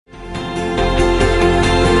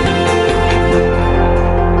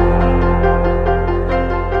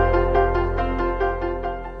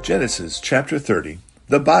Genesis chapter 30,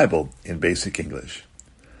 the Bible in basic English.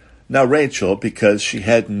 Now Rachel, because she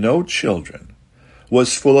had no children,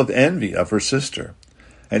 was full of envy of her sister.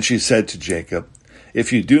 And she said to Jacob,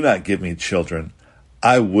 "If you do not give me children,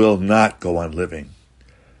 I will not go on living."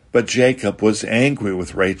 But Jacob was angry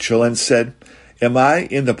with Rachel and said, "Am I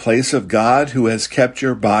in the place of God who has kept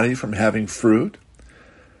your body from having fruit?"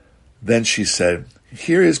 Then she said,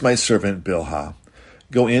 "Here is my servant Bilhah.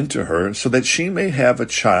 Go in to her so that she may have a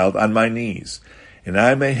child on my knees, and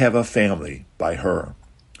I may have a family by her."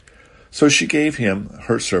 So she gave him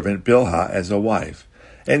her servant Bilhah as a wife,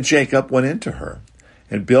 and Jacob went in to her.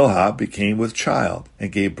 And Bilhah became with child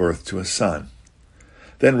and gave birth to a son.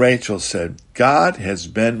 Then Rachel said, "God has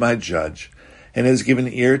been my judge, and has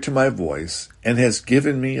given ear to my voice, and has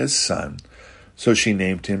given me a son." So she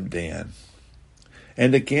named him Dan.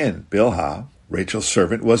 And again Bilhah, Rachel's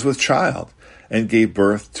servant, was with child, and gave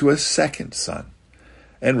birth to a second son.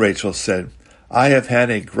 And Rachel said, "I have had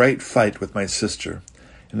a great fight with my sister,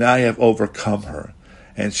 and I have overcome her."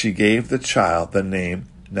 And she gave the child the name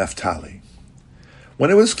Naphtali. When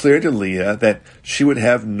it was clear to Leah that she would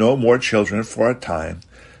have no more children for a time,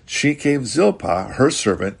 she gave Zilpah, her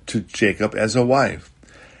servant, to Jacob as a wife.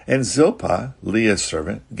 And Zilpah, Leah's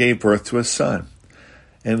servant, gave birth to a son.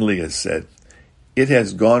 And Leah said, "It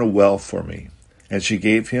has gone well for me." And she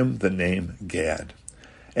gave him the name Gad.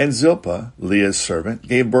 And Zilpah, Leah's servant,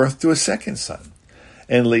 gave birth to a second son.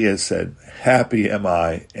 And Leah said, "Happy am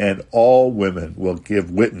I, and all women will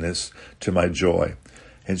give witness to my joy."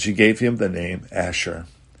 And she gave him the name Asher.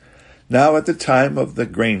 Now at the time of the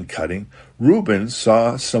grain cutting, Reuben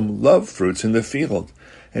saw some love fruits in the field,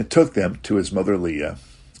 and took them to his mother Leah.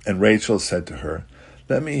 And Rachel said to her,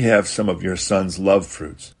 "Let me have some of your son's love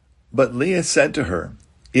fruits." But Leah said to her,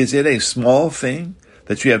 "Is it a small thing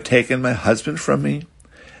that you have taken my husband from me?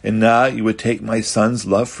 And now you would take my son's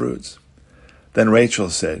love fruits?" Then Rachel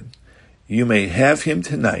said, "You may have him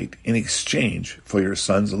tonight in exchange for your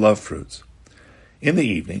son's love fruits." In the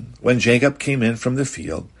evening, when Jacob came in from the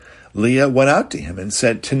field, Leah went out to him and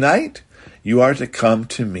said, "Tonight you are to come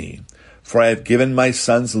to me, for I have given my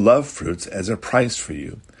son's love fruits as a price for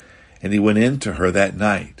you." And he went in to her that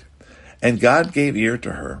night. And God gave ear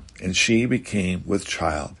to her, and she became with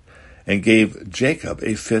child, and gave Jacob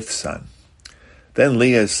a fifth son. Then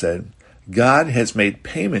Leah said, "God has made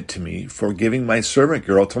payment to me for giving my servant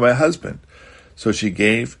girl to my husband." So she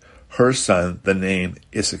gave her son the name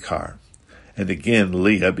Issachar. And again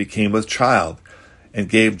Leah became with child, and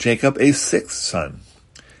gave Jacob a sixth son.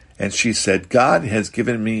 And she said, "God has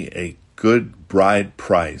given me a good bride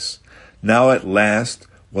price. Now at last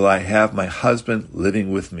will I have my husband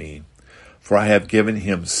living with me, for I have given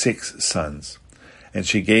him 6 sons." And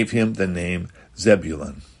she gave him the name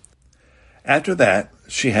Zebulun. After that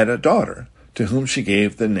she had a daughter, to whom she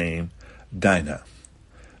gave the name Dinah.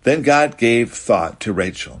 Then God gave thought to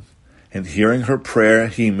Rachel, and hearing her prayer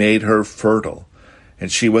he made her fertile.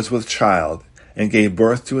 And she was with child, and gave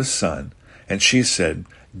birth to a son. And she said,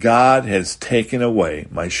 "God has taken away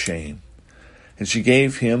my shame." And she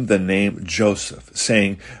gave him the name Joseph,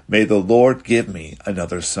 saying, "May the Lord give me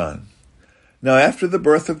another son." Now after the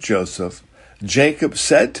birth of Joseph, Jacob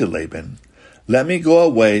said to Laban, "Let me go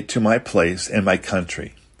away to my place and my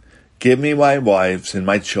country. Give me my wives and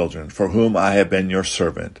my children, for whom I have been your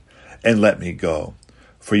servant, and let me go.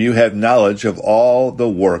 For you have knowledge of all the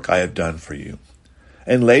work I have done for you."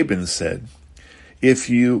 And Laban said,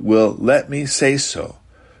 "If you will let me say so,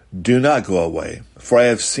 do not go away, for I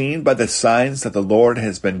have seen by the signs that the Lord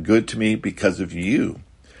has been good to me because of you.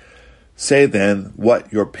 Say then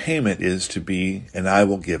what your payment is to be, and I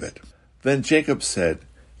will give it." Then Jacob said,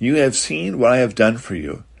 "You have seen what I have done for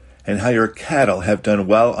you, and how your cattle have done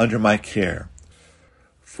well under my care.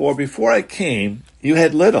 For before I came, you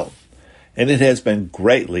had little, and it has been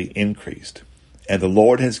greatly increased. And the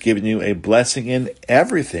Lord has given you a blessing in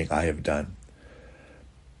everything I have done.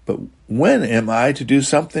 But when am I to do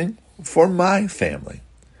something for my family?"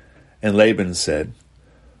 And Laban said,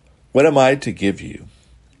 "What am I to give you?"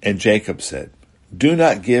 And Jacob said, "Do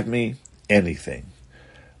not give me anything,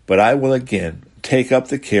 but I will again take up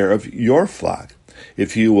the care of your flock,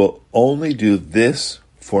 if you will only do this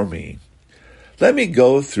for me. Let me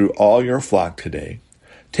go through all your flock today,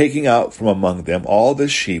 taking out from among them all the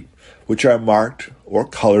sheep which are marked or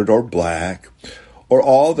colored or black, or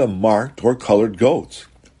all the marked or colored goats.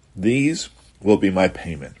 These will be my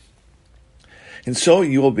payment. And so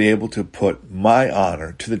you will be able to put my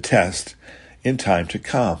honor to the test in time to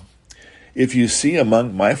come. If you see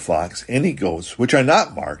among my flocks any goats which are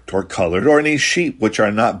not marked or colored, or any sheep which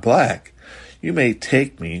are not black, you may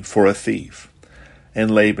take me for a thief."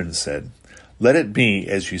 And Laban said, Let it be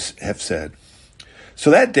as you have said." So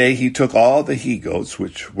that day he took all the he-goats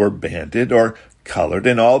which were banded or colored,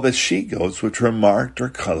 and all the she-goats which were marked or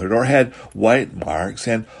colored or had white marks,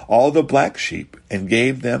 and all the black sheep, and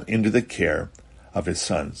gave them into the care of his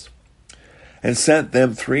sons, and sent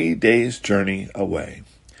them 3 days' journey away.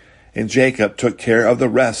 And Jacob took care of the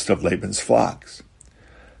rest of Laban's flocks.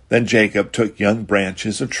 Then Jacob took young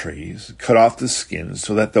branches of trees, cut off the skins,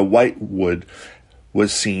 so that the white wood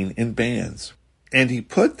was seen in bands. And he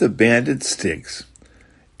put the banded sticks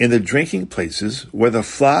in the drinking places where the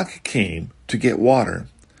flock came to get water.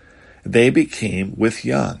 They became with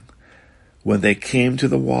young when they came to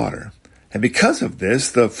the water. And because of this,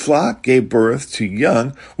 the flock gave birth to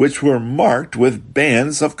young which were marked with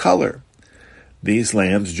bands of color. These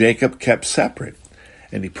lambs Jacob kept separate,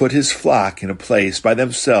 and he put his flock in a place by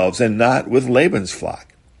themselves, and not with Laban's flock.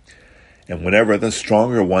 And whenever the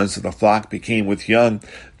stronger ones of the flock became with young,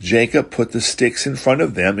 Jacob put the sticks in front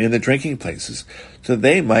of them in the drinking places, so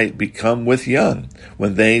they might become with young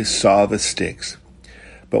when they saw the sticks.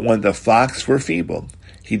 But when the flocks were feeble,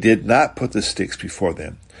 he did not put the sticks before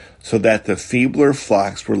them, so that the feebler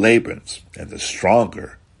flocks were Laban's, and the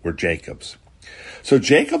stronger were Jacob's. So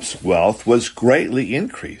Jacob's wealth was greatly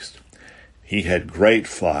increased. He had great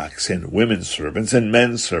flocks, and women servants, and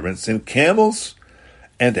men servants, and camels,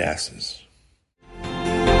 and asses.